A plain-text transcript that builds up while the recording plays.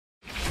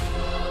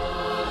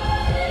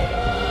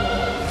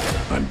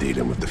I'm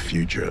dealing with the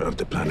future of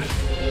the planet.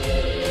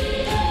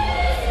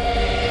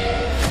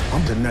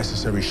 I'm the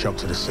necessary shock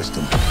to the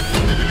system.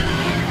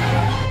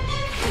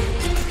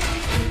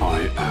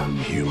 I am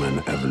human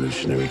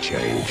evolutionary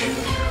change.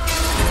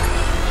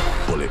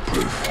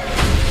 Bulletproof.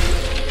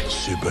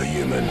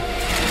 Superhuman.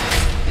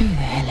 Who the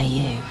hell are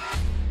you?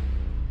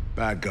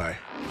 Bad guy.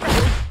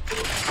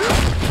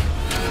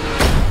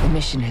 The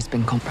mission has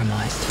been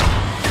compromised.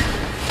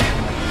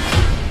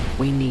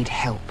 We need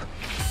help.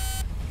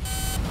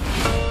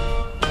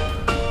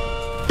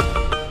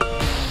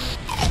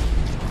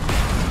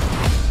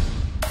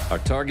 Our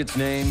target's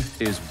name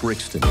is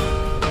Brixton.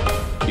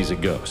 He's a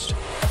ghost.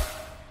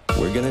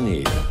 We're gonna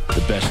need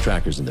the best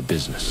trackers in the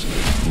business.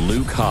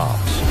 Luke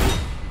Hobbs.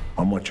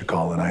 I'm what you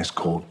call an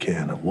ice-cold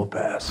can of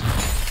whoop-ass.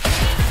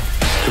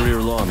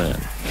 Career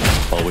lawman.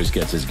 Always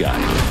gets his guy.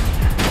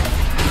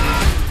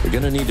 We're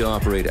gonna need to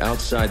operate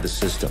outside the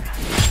system.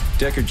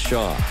 Deckard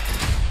Shaw.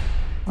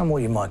 I'm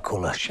what you might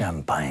call a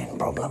champagne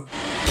problem.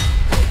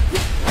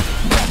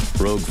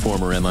 Rogue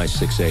former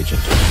MI6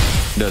 agent.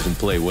 Doesn't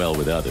play well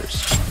with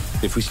others.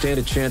 If we stand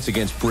a chance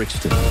against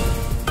Brixton,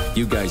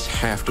 you guys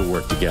have to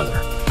work together.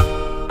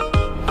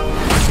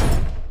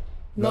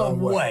 No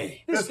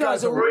way. This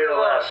guy's a real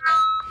ass.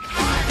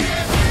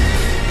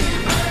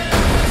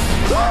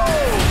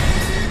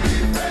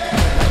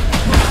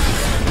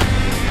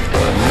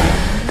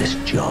 This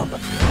job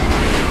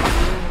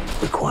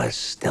requires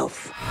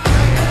stealth.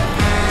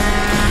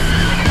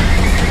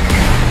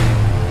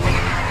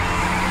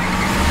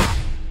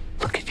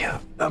 Look at you.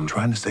 I'm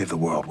trying to save the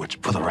world, which,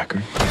 for the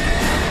record,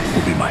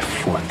 will be my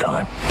 4th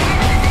time.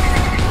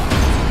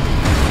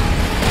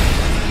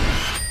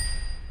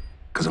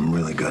 Because I'm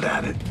really good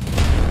at it.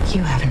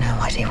 You have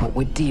no idea what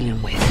we're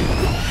dealing with.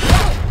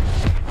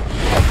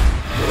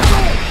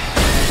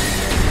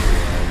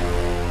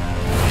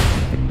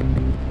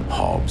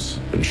 Hobbs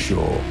and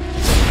SHAW.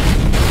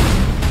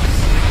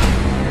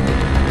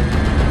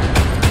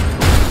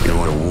 You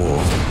want a war?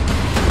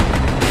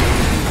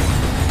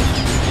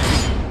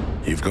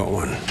 You've got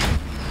one.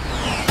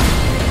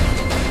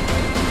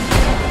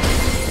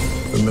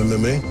 Remember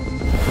me?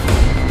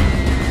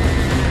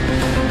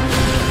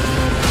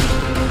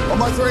 On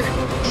my 3.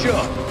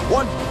 Sure.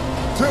 1,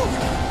 2,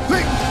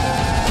 3.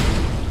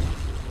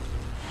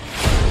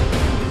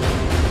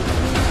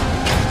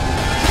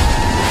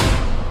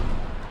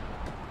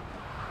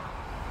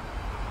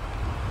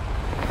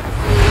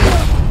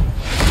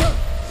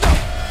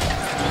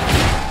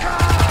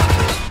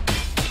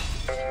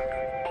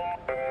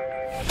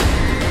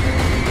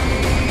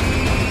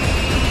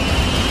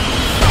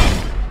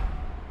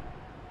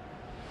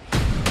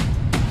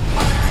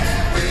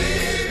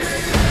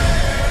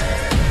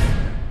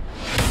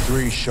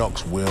 Three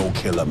shocks will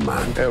kill a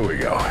man. There we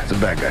go. It's a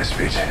bad guy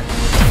speech.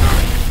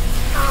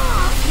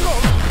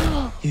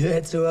 You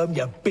had to have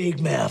your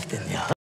big mouth, didn't you?